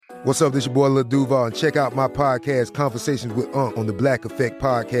What's up, this your boy Lil Duval, and check out my podcast, Conversations with Unc, on the Black Effect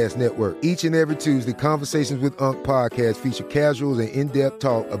Podcast Network. Each and every Tuesday, Conversations with Unc podcast feature casuals and in-depth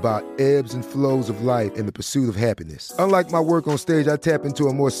talk about ebbs and flows of life and the pursuit of happiness. Unlike my work on stage, I tap into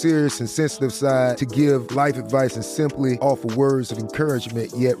a more serious and sensitive side to give life advice and simply offer words of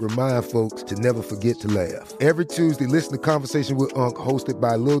encouragement, yet remind folks to never forget to laugh. Every Tuesday, listen to Conversations with Unc, hosted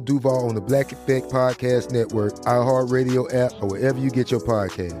by Lil Duval on the Black Effect Podcast Network, iHeartRadio app, or wherever you get your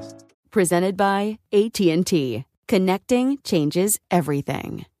podcasts. Presented by AT&T. Connecting changes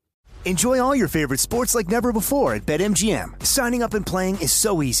everything. Enjoy all your favorite sports like never before at BetMGM. Signing up and playing is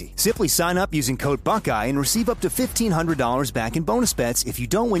so easy. Simply sign up using code Buckeye and receive up to $1,500 back in bonus bets if you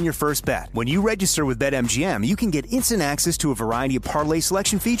don't win your first bet. When you register with BetMGM, you can get instant access to a variety of parlay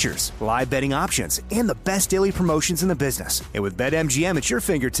selection features, live betting options, and the best daily promotions in the business. And with BetMGM at your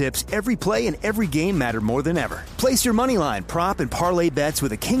fingertips, every play and every game matter more than ever. Place your moneyline, prop, and parlay bets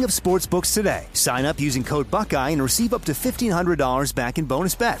with the king of sportsbooks today. Sign up using code Buckeye and receive up to $1,500 back in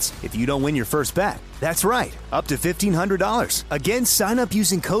bonus bets if you don't win your first bet. That's right, up to $1,500. Again, sign up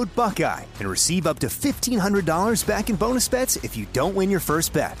using code Buckeye and receive up to $1,500 back in bonus bets if you don't win your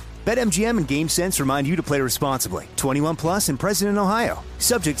first bet. BetMGM and GameSense remind you to play responsibly. 21 plus and present in Ohio.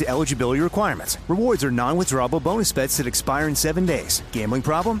 Subject to eligibility requirements. Rewards are non-withdrawable bonus bets that expire in 7 days. Gambling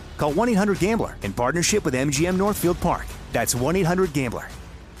problem? Call 1-800-GAMBLER in partnership with MGM Northfield Park. That's 1-800-GAMBLER.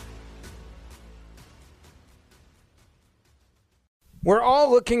 We're all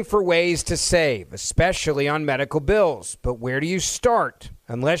looking for ways to save, especially on medical bills. But where do you start?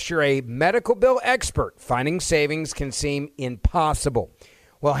 Unless you're a medical bill expert, finding savings can seem impossible.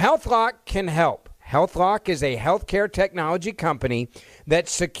 Well, HealthLock can help. HealthLock is a healthcare technology company that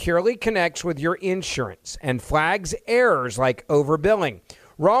securely connects with your insurance and flags errors like overbilling,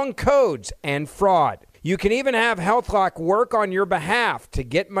 wrong codes, and fraud. You can even have HealthLock work on your behalf to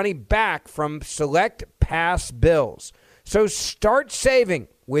get money back from select past bills. So start saving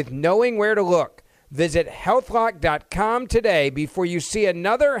with knowing where to look. Visit healthlock.com today before you see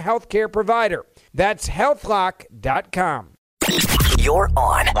another healthcare provider. That's healthlock.com. You're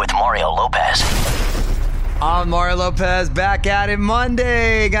on with Mario Lopez. I'm Mario Lopez, back at it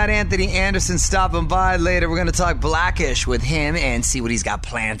Monday. Got Anthony Anderson stopping by later. We're going to talk Blackish with him and see what he's got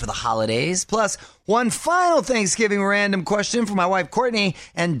planned for the holidays. Plus, one final Thanksgiving random question for my wife, Courtney,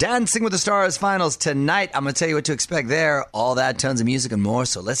 and Dancing with the Stars finals tonight. I'm going to tell you what to expect there. All that, tons of music and more,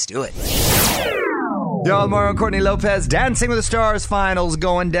 so let's do it. Yo, Mario and Courtney Lopez, Dancing with the Stars finals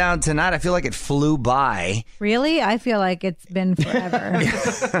going down tonight. I feel like it flew by. Really? I feel like it's been forever.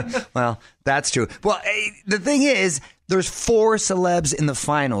 Well, that's true. Well, the thing is, there's 4 celebs in the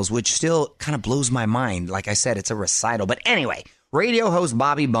finals, which still kind of blows my mind. Like I said, it's a recital. But anyway, radio host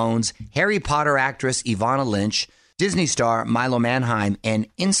Bobby Bones, Harry Potter actress Ivana Lynch, Disney star Milo Manheim, and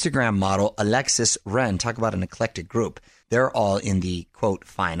Instagram model Alexis Ren. Talk about an eclectic group. They're all in the, quote,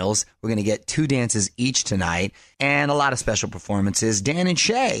 finals. We're going to get 2 dances each tonight and a lot of special performances. Dan and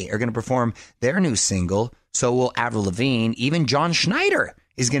Shay are going to perform their new single. So will Avril Lavigne. Even John Schneider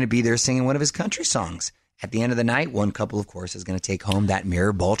is going to be there singing one of his country songs. At the end of the night, one couple, of course, is going to take home that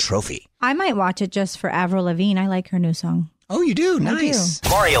Mirror Ball trophy. I might watch it just for Avril Lavigne. I like her new song. Oh, you do? Nice.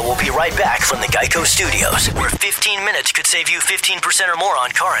 Mario will be right back from the Geico Studios, where 15 minutes could save you 15% or more on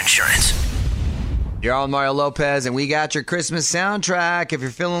car insurance. You're on Mario Lopez, and we got your Christmas soundtrack. If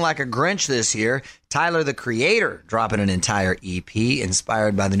you're feeling like a Grinch this year, Tyler, the Creator, dropping an entire EP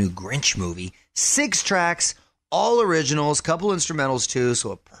inspired by the new Grinch movie. 6 tracks, all originals, couple instrumentals too,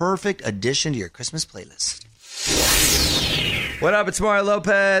 so a perfect addition to your Christmas playlist. What up, it's Mario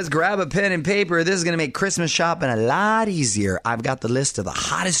Lopez. Grab a pen and paper. This is going to make Christmas shopping a lot easier. I've got the list of the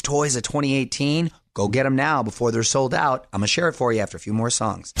hottest toys of 2018. Go get them now before they're sold out. I'm going to share it for you after a few more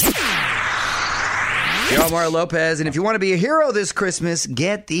songs. Yo, Mario Lopez, and if you want to be a hero this Christmas,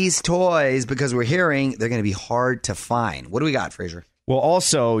 get these toys because we're hearing they're going to be hard to find. What do we got, Fraser? Well,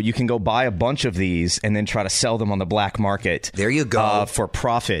 also, you can go buy a bunch of these and then try to sell them on the black market. There you go. For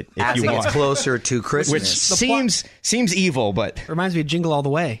profit. As it gets closer to Christmas. Which seems evil, but... Reminds me of Jingle All the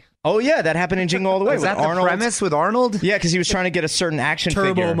Way. Oh, yeah, that happened in Jingle All the Way. Was that the Arnold. premise with Arnold? Yeah, because he was trying to get a certain action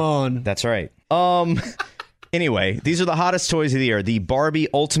figure. Turbomon. That's right. Anyway, these are the hottest toys of the year. The Barbie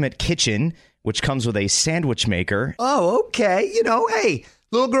Ultimate Kitchen, which comes with a sandwich maker. Oh, okay. You know, hey...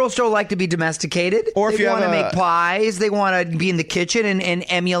 Little girls don't like to be domesticated. Or if they you want to have make pies, they want to be in the kitchen and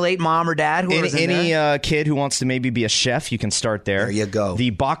emulate mom or dad. Any kid who wants to maybe be a chef, you can start there. There you go. The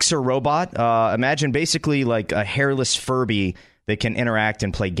Boxer Robot. Imagine basically like a hairless Furby that can interact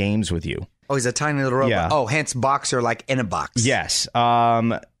and play games with you. Oh, he's a tiny little robot. Yeah. Oh, hence Boxer, like in a box. Yes.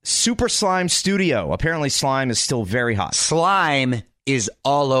 Super Slime Studio. Apparently slime is still very hot. Slime is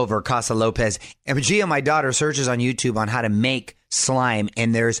all over Casa Lopez. And Gia, my daughter, searches on YouTube on how to make slime,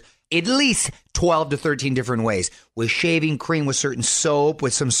 and there's at least 12 to 13 different ways, with shaving cream, with certain soap,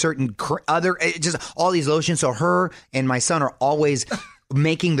 with some certain other, just all these lotions. So her and my son are always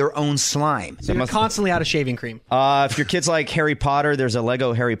making their own slime. So you're constantly out of shaving cream. If your kids like Harry Potter, there's a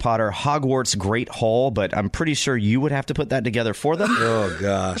Lego Harry Potter Hogwarts Great Hall, but I'm pretty sure you would have to put that together for them. Oh,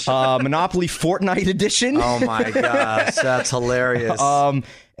 gosh. Monopoly Fortnite Edition. Oh, my gosh. That's hilarious.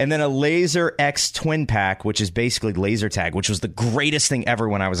 And then a Laser X Twin Pack, which is basically laser tag, which was the greatest thing ever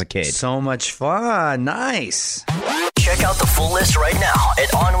when I was a kid. So much fun. Nice. Check out the full list right now at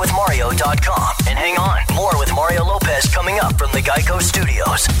onwithmario.com. And hang on, more with Mario Lopez coming up from the Geico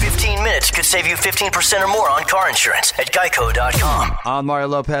Studios. 15 minutes could save you 15% or more on car insurance at geico.com. I'm Mario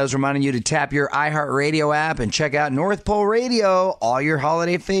Lopez, reminding you to tap your iHeartRadio app and check out North Pole Radio, all your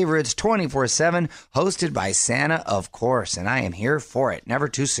holiday favorites 24/7, hosted by Santa, of course. And I am here for it. Never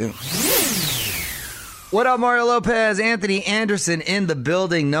too soon. What up, Mario Lopez? Anthony Anderson in the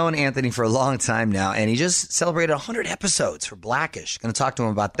building. Known Anthony for a long time now, and he just celebrated 100 episodes for Blackish. Going to talk to him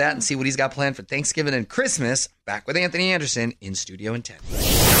about that and see what he's got planned for Thanksgiving and Christmas. Back with Anthony Anderson in Studio in 10.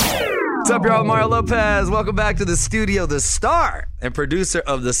 What's up, y'all? Mario Lopez. Welcome back to the studio. The star and producer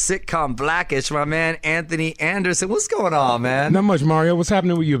of the sitcom Blackish, my man Anthony Anderson. What's going on, man? Not much, Mario. What's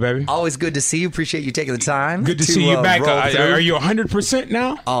happening with you, baby? Always good to see you. Appreciate you taking the time. Good to see you back. Are you 100%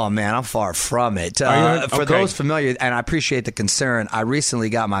 now? Oh, man, I'm far from it. For those familiar, and I appreciate the concern, I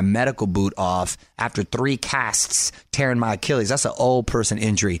recently got my medical boot off after 3 casts tearing my Achilles. That's an old person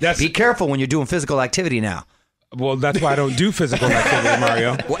injury. Be careful when you're doing physical activity now. Well, that's why I don't do physical activity,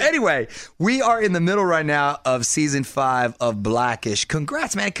 Mario. Well, anyway, we are in the middle right now of season 5 of Blackish.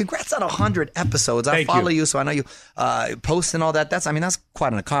 Congrats, man. Congrats on 100 episodes. I follow you, so I know you post and all that. That's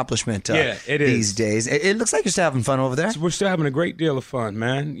quite an accomplishment it these is. days. It looks like you're still having fun over there. We're still having a great deal of fun,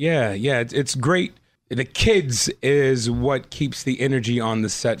 man. Yeah. It's great. The kids is what keeps the energy on the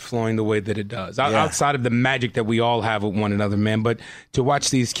set flowing the way that it does. Outside of the magic that we all have with one another, man. But to watch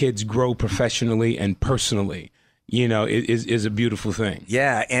these kids grow professionally and personally, is a beautiful thing.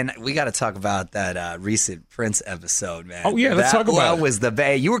 Yeah, and we got to talk about that recent Prince episode, man. Oh, yeah, let's talk about it. That was the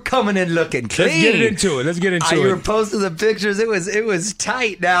bay. You were coming in looking clean. Let's get into it. You were posting the pictures. It was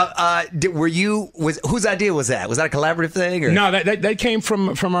tight. Now, whose idea was that? Was that a collaborative thing? Or? No, that came from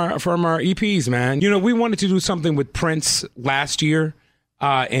our EPs, man. We wanted to do something with Prince last year.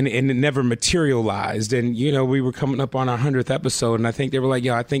 And it never materialized. And, we were coming up on our 100th episode, and I think they were like,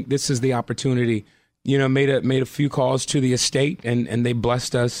 I think this is the opportunity. Made a few calls to the estate, and they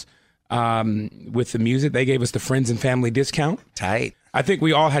blessed us with the music. They gave us the friends and family discount. Tight. I think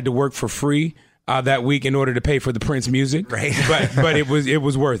we all had to work for free that week in order to pay for the Prince music. Right. but it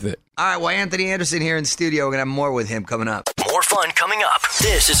was worth it. All right, well, Anthony Anderson here in studio. We're going to have more with him coming up. More fun coming up.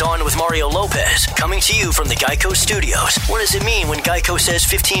 This is On with Mario Lopez, coming to you from the Geico Studios. What does it mean when Geico says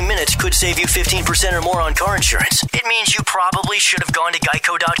 15 minutes could save you 15% or more on car insurance? It means you probably should have gone to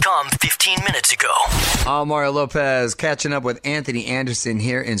geico.com 15 minutes ago. I'm Mario Lopez, catching up with Anthony Anderson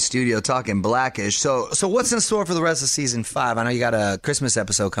here in studio, talking Blackish. So what's in store for the rest of season 5? I know you got a Christmas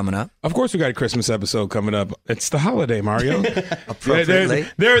episode coming up. Of course we got a Christmas episode coming up. It's the holiday, Mario. Appropriately.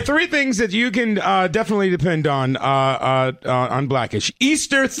 There are 3 things that you can definitely depend on Blackish: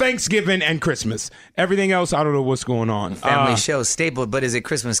 Easter, Thanksgiving, and Christmas. Everything else, I don't know what's going on. Family show staple, but is it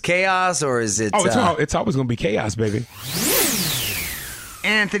Christmas chaos or is it? It's always going to be chaos, baby.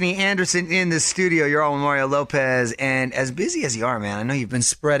 Anthony Anderson in the studio. You're on with Mario Lopez, and as busy as you are, man, I know you've been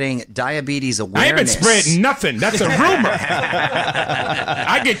spreading diabetes awareness. I ain't been spreading nothing. That's a rumor.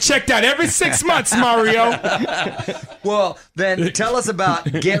 I get checked out every 6 months, Mario. Well, then tell us about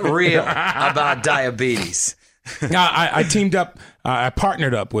Get Real about diabetes. I teamed up. I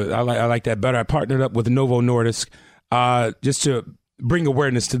partnered up with. I like that better. I partnered up with Novo Nordisk just to bring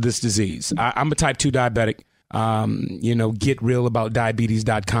awareness to this disease. I'm a type 2 diabetic.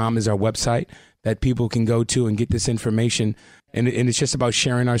 GetRealAboutDiabetes.com is our website that people can go to and get this information. And it's just about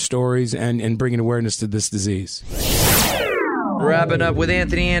sharing our stories and bringing awareness to this disease. Wrapping up with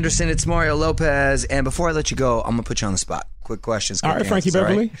Anthony Anderson, it's Mario Lopez. And before I let you go, I'm going to put you on the spot. Quick questions. All right, Frankie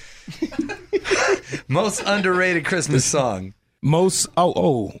Beverly. Right? Most underrated Christmas song.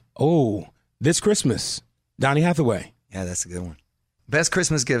 This Christmas, Donny Hathaway. Yeah, that's a good one. Best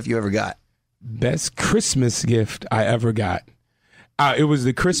Christmas gift you ever got? Best Christmas gift I ever got. It was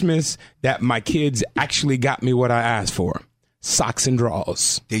the Christmas that my kids actually got me what I asked for. Socks and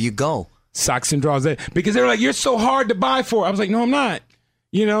drawers. There you go. Socks and drawers. Because they were like, you're so hard to buy for. I was like, no, I'm not.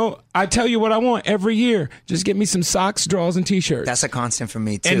 You know, I tell you what I want every year. Just get me some socks, drawers, and T-shirts. That's a constant for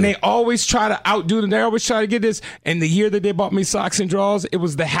me, too. And they always try to outdo them. They always try to get this. And the year that they bought me socks and drawers, it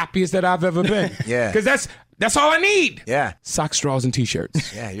was the happiest that I've ever been. Yeah. Because that's all I need. Yeah. Socks, drawers, and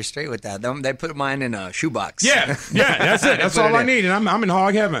T-shirts. Yeah, you're straight with that. They put mine in a shoebox. Yeah, that's it. That's all I need. And I'm in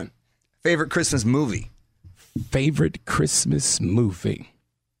hog heaven. Favorite Christmas movie? Favorite Christmas movie?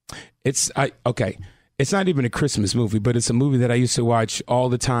 Okay. It's not even a Christmas movie, but it's a movie that I used to watch all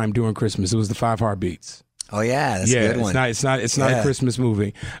the time during Christmas. It was The 5 Heartbeats. Oh yeah, that's a good one. It's not a Christmas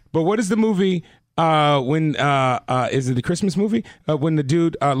movie. But what is the movie when is it the Christmas movie? When the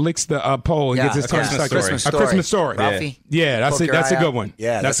dude licks the pole and gets his tongue stuck. A Christmas Story. Ralphie? Yeah, that's a good one.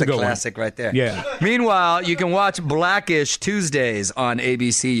 Yeah, that's a good classic right there. Yeah. Meanwhile, you can watch Blackish Tuesdays on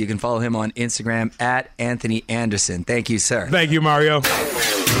ABC. You can follow him on Instagram at Anthony Anderson. Thank you, sir. Thank you, Mario.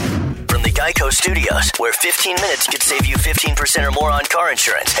 From the Geico Studios, where 15 minutes could save you 15% or more on car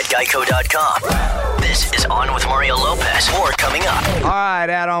insurance at geico.com. This is On with Mario Lopez. More coming up. All right,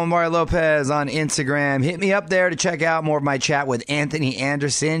 at On with Mario Lopez on Instagram. Hit me up there to check out more of my chat with Anthony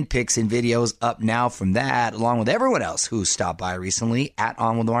Anderson. Pics and videos up now from that, along with everyone else who stopped by recently at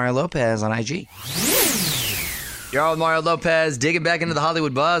On with Mario Lopez on IG. You're on with Mario Lopez, digging back into the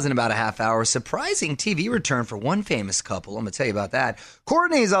Hollywood buzz in about a half hour. Surprising TV return for one famous couple. I'm going to tell you about that.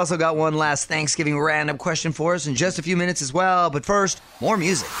 Courtney's also got one last Thanksgiving random question for us in just a few minutes as well. But first, more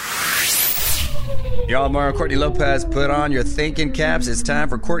music. You're on with Mario. Courtney Lopez, put on your thinking caps. It's time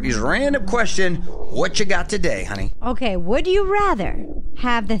for Courtney's random question. What you got today, honey? Okay, would you rather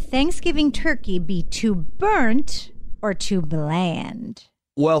have the Thanksgiving turkey be too burnt or too bland?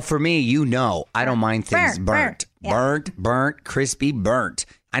 Well, for me, I don't mind things burnt. Burnt, crispy, burnt.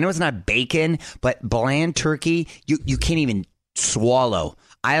 I know it's not bacon, but bland turkey, you can't even swallow.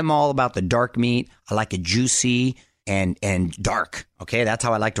 I am all about the dark meat. I like it juicy and dark. Okay, that's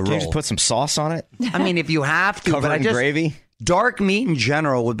how I like to roll. Can you just put some sauce on it? I mean, if you have to. Cover it in gravy? Dark meat in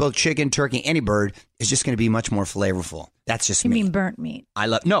general, with both chicken, turkey, any bird, is just going to be much more flavorful. That's just me. You mean burnt meat?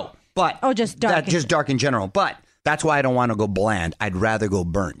 Just dark. Just dark in general. But that's why I don't want to go bland. I'd rather go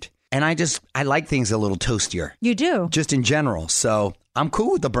burnt. And I like things a little toastier. You do? Just in general. So I'm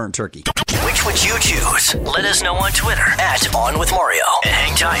cool with the burnt turkey. Which would you choose? Let us know on Twitter at OnWithMario. And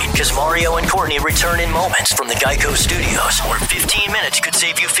hang tight, because Mario and Courtney return in moments from the Geico Studios, where 15 minutes could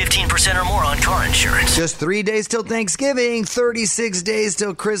save you 15% or more on car insurance. Just 3 days till Thanksgiving, 36 days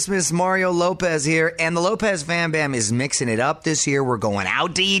till Christmas. Mario Lopez here. And the Lopez Fam Bam is mixing it up this year. We're going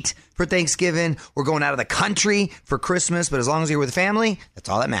out to eat for Thanksgiving. We're going out of the country for Christmas. But as long as you're with family, that's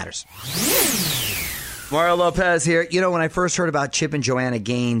all that matters. Mario Lopez here. You know, when I first heard about Chip and Joanna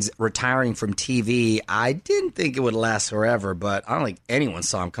Gaines retiring from TV, I didn't think it would last forever, but I don't think anyone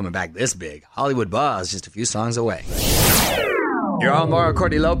saw him coming back this big. Hollywood Buzz, just a few songs away. You're on Mario.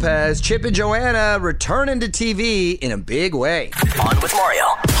 Courtney Lopez. Chip and Joanna returning to TV in a big way. On with Mario,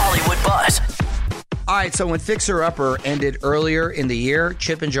 Hollywood Buzz. All right, so when Fixer Upper ended earlier in the year,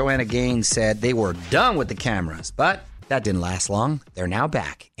 Chip and Joanna Gaines said they were done with the cameras, but that didn't last long. They're now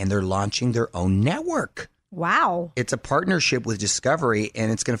back, and they're launching their own network. Wow. It's a partnership with Discovery, and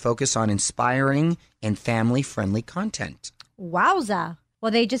it's going to focus on inspiring and family-friendly content. Wowza.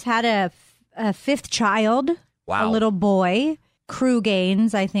 Well, they just had a fifth child. Wow. A little boy. Crew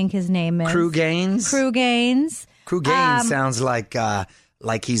Gaines, I think his name is. Crew Gaines? Crew Gaines. Crew Gaines sounds like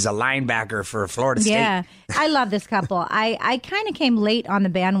he's a linebacker for Florida State. Yeah. I love this couple. I kind of came late on the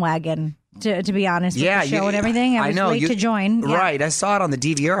bandwagon. To be honest, with the show and everything. I was late to join. Yeah. Right. I saw it on the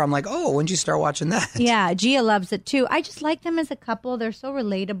DVR. I'm like, oh, when did you start watching that? Yeah, Gia loves it too. I just like them as a couple. They're so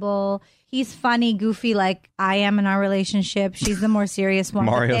relatable. He's funny, goofy, like I am in our relationship. She's the more serious one.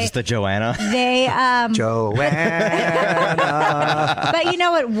 Mario's the Joanna. Joanna. But you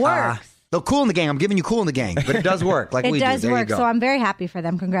know, it works. The Cool in the Gang. I'm giving you Cool in the Gang, but it does work. Like it we do. does There work. you go. So I'm very happy for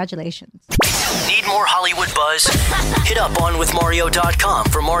them. Congratulations. Need more Hollywood buzz? Hit up OnWithMario.com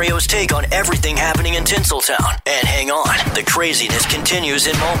for Mario's take on everything happening in Tinseltown. And hang on, the craziness continues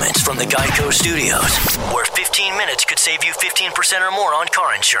in moments from the Geico Studios, where 15 minutes could save you 15% or more on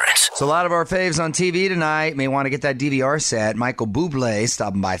car insurance. So a lot of our faves on TV tonight may want to get that DVR set. Michael Bublé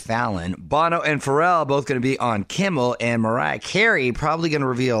stopping by Fallon. Bono and Pharrell both going to be on Kimmel. And Mariah Carey probably going to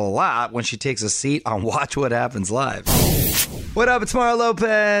reveal a lot when she takes a seat on Watch What Happens Live. What up? It's Mario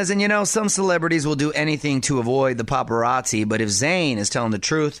Lopez. And you know, some celebrities will do anything to avoid the paparazzi. But if Zayn is telling the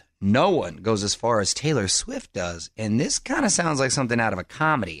truth, no one goes as far as Taylor Swift does. And this kind of sounds like something out of a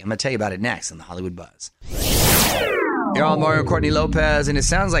comedy. I'm going to tell you about it next in the Hollywood Buzz. You're on Mario Courtney Lopez, and it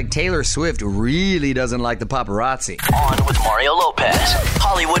sounds like Taylor Swift really doesn't like the paparazzi. On with Mario Lopez,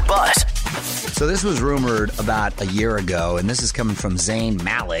 Hollywood Buzz. So this was rumored about a year ago, and this is coming from Zayn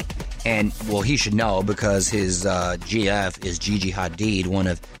Malik. And, well, he should know because his GF is Gigi Hadid, one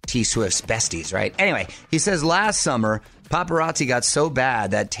of T Swift's besties, right? Anyway, he says last summer, paparazzi got so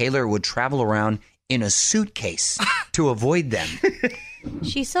bad that Taylor would travel around in a suitcase to avoid them.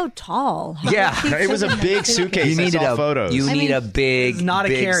 She's so tall. Yeah, it was a big suitcase. I saw photos. You need a big, not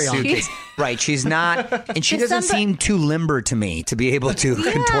big a carry-on suitcase. Right, she's not, and she doesn't seem too limber to me to be able to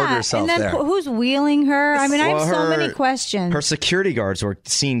contort herself and then there. Who's wheeling her? I mean, I have so many questions. Her security guards were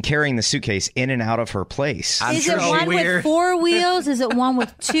seen carrying the suitcase in and out of her place. Is it one with 4 wheels? Is it one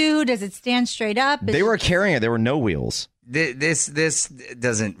with 2? Does it stand straight up? They were carrying it. There were no wheels. This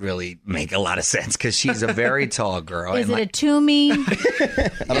doesn't really make a lot of sense because she's a very tall girl. Is it a Toomey? I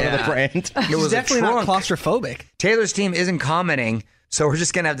don't know the brand. It was definitely not claustrophobic. Taylor's team isn't commenting, so we're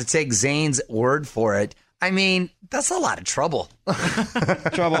just going to have to take Zayn's word for it. I mean, that's a lot of trouble.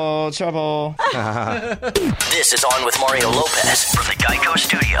 Trouble. This is On with Mario Lopez from the Geico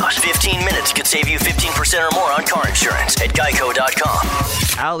Studios. 15 minutes could save you 15% or more on car insurance at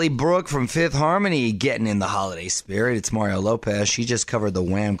geico.com. Allie Brooke from Fifth Harmony getting in the holiday spirit. It's Mario Lopez. She just covered the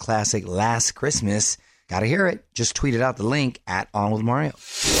Wham classic Last Christmas. Gotta hear it. Just tweeted out the link at On with Mario.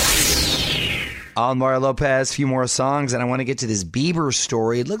 On Mario Lopez, a few more songs, and I want to get to this Bieber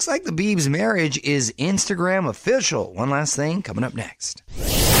story. It looks like the Biebs' marriage is Instagram official. One last thing coming up next.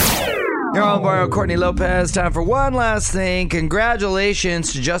 You're on Mario, Courtney Lopez. Time for one last thing.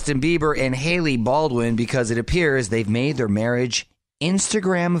 Congratulations to Justin Bieber and Hailey Baldwin because it appears they've made their marriage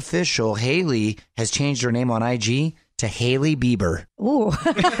Instagram official. Hailey has changed her name on IG to Hailey Bieber. Ooh.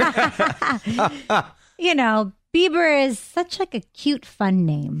 You know, Bieber is such like a cute, fun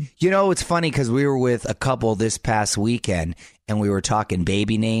name. You know, it's funny because we were with a couple this past weekend and we were talking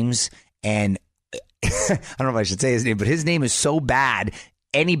baby names. And I don't know if I should say his name, but his name is so bad.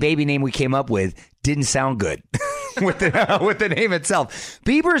 Any baby name we came up with didn't sound good with the name itself.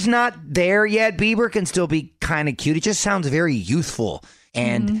 Bieber's not there yet. Bieber can still be kind of cute. It just sounds very youthful.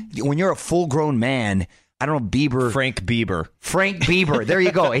 And when you're a full grown man, I don't know, Bieber. Frank Bieber. There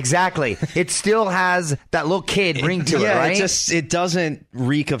you go. Exactly. It still has that little kid ring to it, right? It doesn't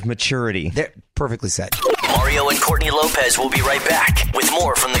reek of maturity. They're perfectly said. Mario and Courtney Lopez will be right back with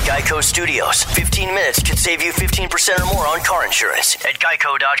more from the Geico Studios. 15 minutes could save you 15% or more on car insurance at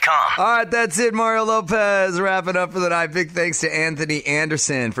geico.com. All right, that's it. Mario Lopez wrapping up for the night. Big thanks to Anthony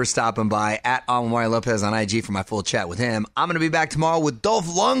Anderson for stopping by at Mario Lopez on IG for my full chat with him. I'm going to be back tomorrow with Dolph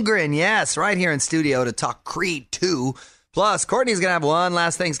Lundgren. Yes, right here in studio to talk Creed 2. Plus, Courtney's going to have one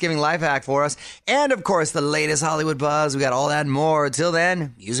last Thanksgiving life hack for us. And, of course, the latest Hollywood buzz. We got all that and more. Till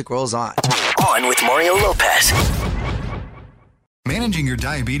then, music rolls on. On with Mario Lopez. Managing your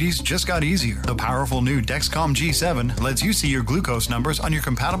diabetes just got easier. The powerful new Dexcom G7 lets you see your glucose numbers on your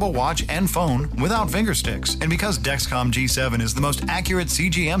compatible watch and phone without finger sticks. And because Dexcom G7 is the most accurate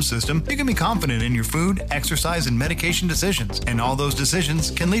CGM system, you can be confident in your food, exercise, and medication decisions. And all those decisions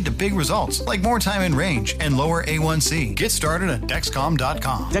can lead to big results, like more time in range and lower A1C. Get started at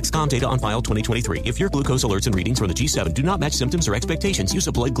Dexcom.com. Dexcom data on file 2023. If your glucose alerts and readings from the G7 do not match symptoms or expectations, use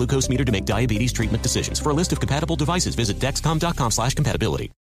a blood glucose meter to make diabetes treatment decisions. For a list of compatible devices, visit Dexcom.com/compatibility.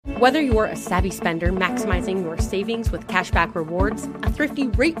 Whether you're a savvy spender maximizing your savings with cashback rewards, a thrifty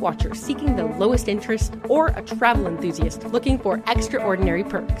rate watcher seeking the lowest interest, or a travel enthusiast looking for extraordinary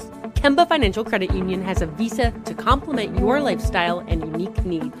perks, Kemba Financial Credit Union has a visa to complement your lifestyle and unique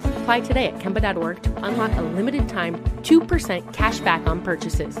needs. Apply today at Kemba.org to unlock a limited time 2% cash back on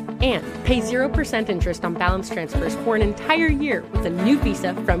purchases and pay 0% interest on balance transfers for an entire year with a new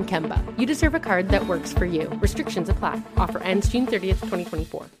visa from Kemba. You deserve a card that works for you. Restrictions apply. Offer ends June 30th,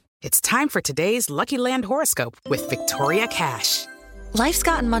 2024. It's time for today's Lucky Land horoscope with Victoria Cash. Life's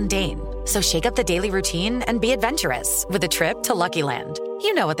gotten mundane, so shake up the daily routine and be adventurous with a trip to Lucky Land.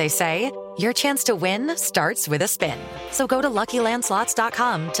 You know what they say, your chance to win starts with a spin. So go to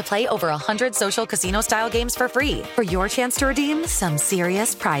LuckyLandSlots.com to play over 100 social casino-style games for free for your chance to redeem some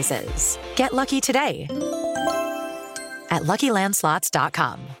serious prizes. Get lucky today at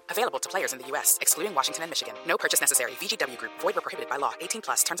LuckyLandSlots.com. Available to players in the U.S., excluding Washington and Michigan. No purchase necessary. VGW Group. Void where prohibited by law.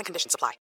 18+. Terms and conditions apply.